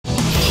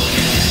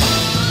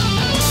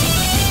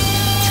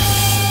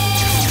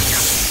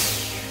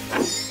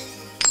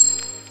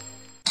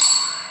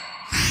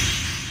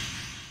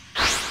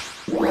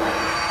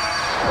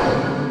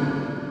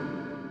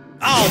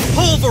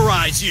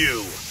face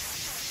you!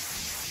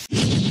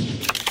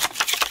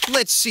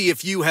 Let's see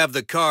if you have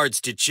the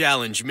cards to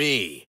challenge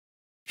me.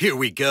 Here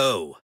we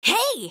go.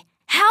 Hey,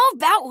 how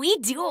about we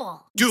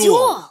duel?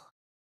 Duel!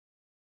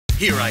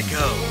 Here I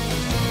go.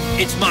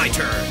 It's my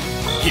turn.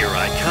 Here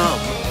I come.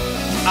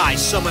 I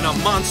summon a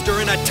monster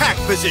in attack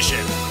position.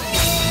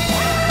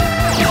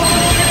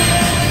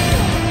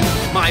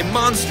 My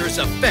monster's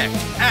effect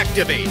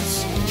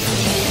activates.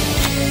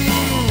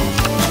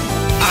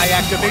 I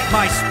activate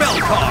my spell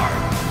card,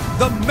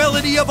 the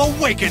Melody of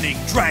Awakening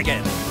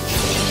Dragon.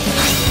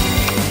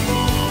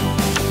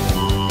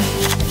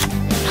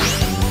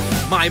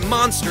 My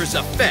monster's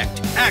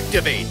effect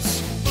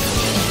activates.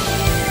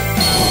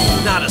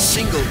 Not a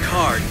single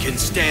card can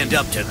stand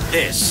up to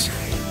this.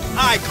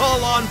 I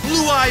call on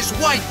Blue Eyes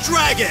White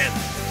Dragon!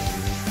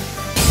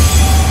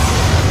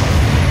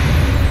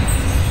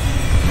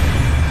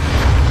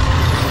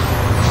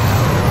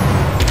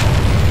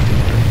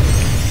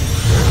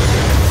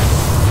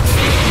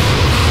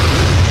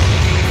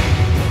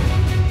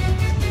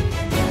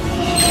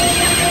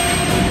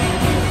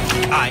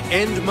 I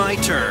end my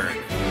turn.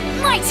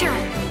 My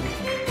turn.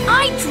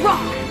 I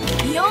draw.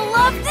 You'll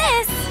love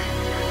this.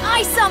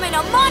 I summon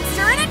a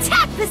monster in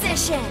attack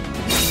position.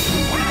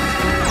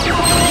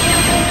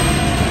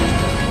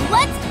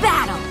 Let's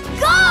battle.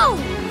 Go!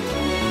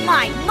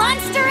 My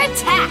monster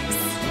attacks.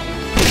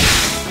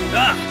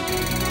 Ah!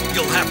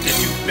 You'll have to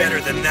do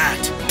better than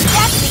that.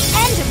 That's the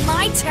end of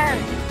my turn.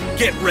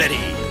 Get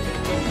ready.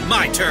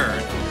 My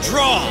turn.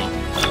 Draw.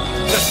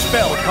 The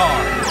spell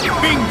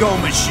card. Bingo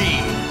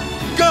machine.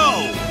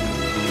 Go!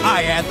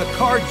 I add the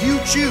card you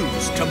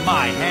choose to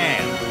my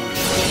hand.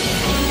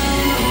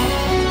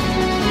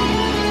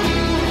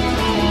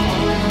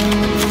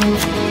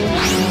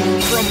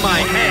 From my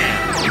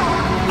hand,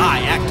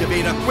 I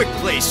activate a quick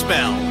play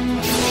spell.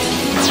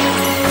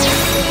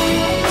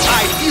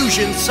 I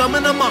fusion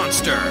summon a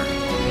monster.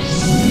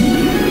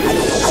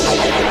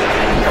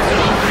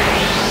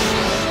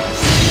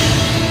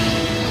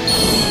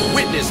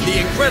 Witness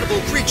the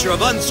incredible creature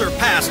of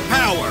unsurpassed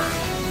power.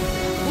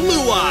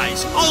 Blue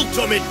Eyes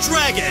Ultimate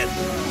Dragon!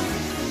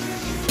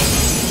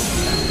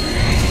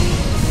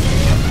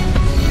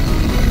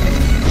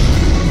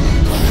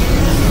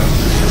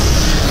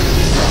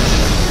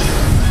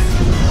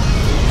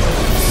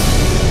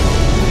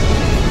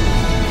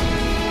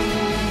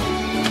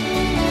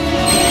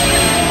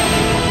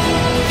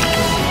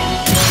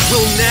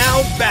 We'll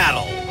now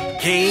battle.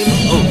 Game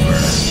over.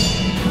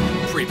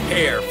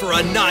 Prepare for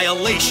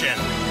annihilation.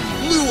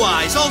 Blue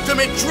Eyes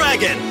Ultimate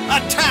Dragon,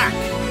 attack!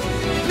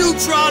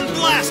 Neutron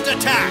Blast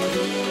attack!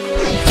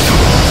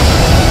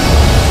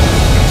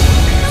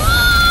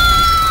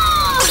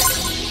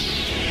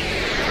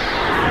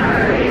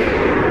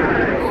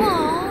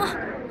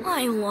 Oh,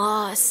 I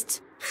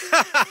lost.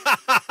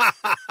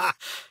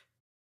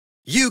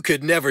 You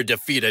could never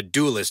defeat a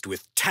duelist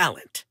with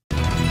talent.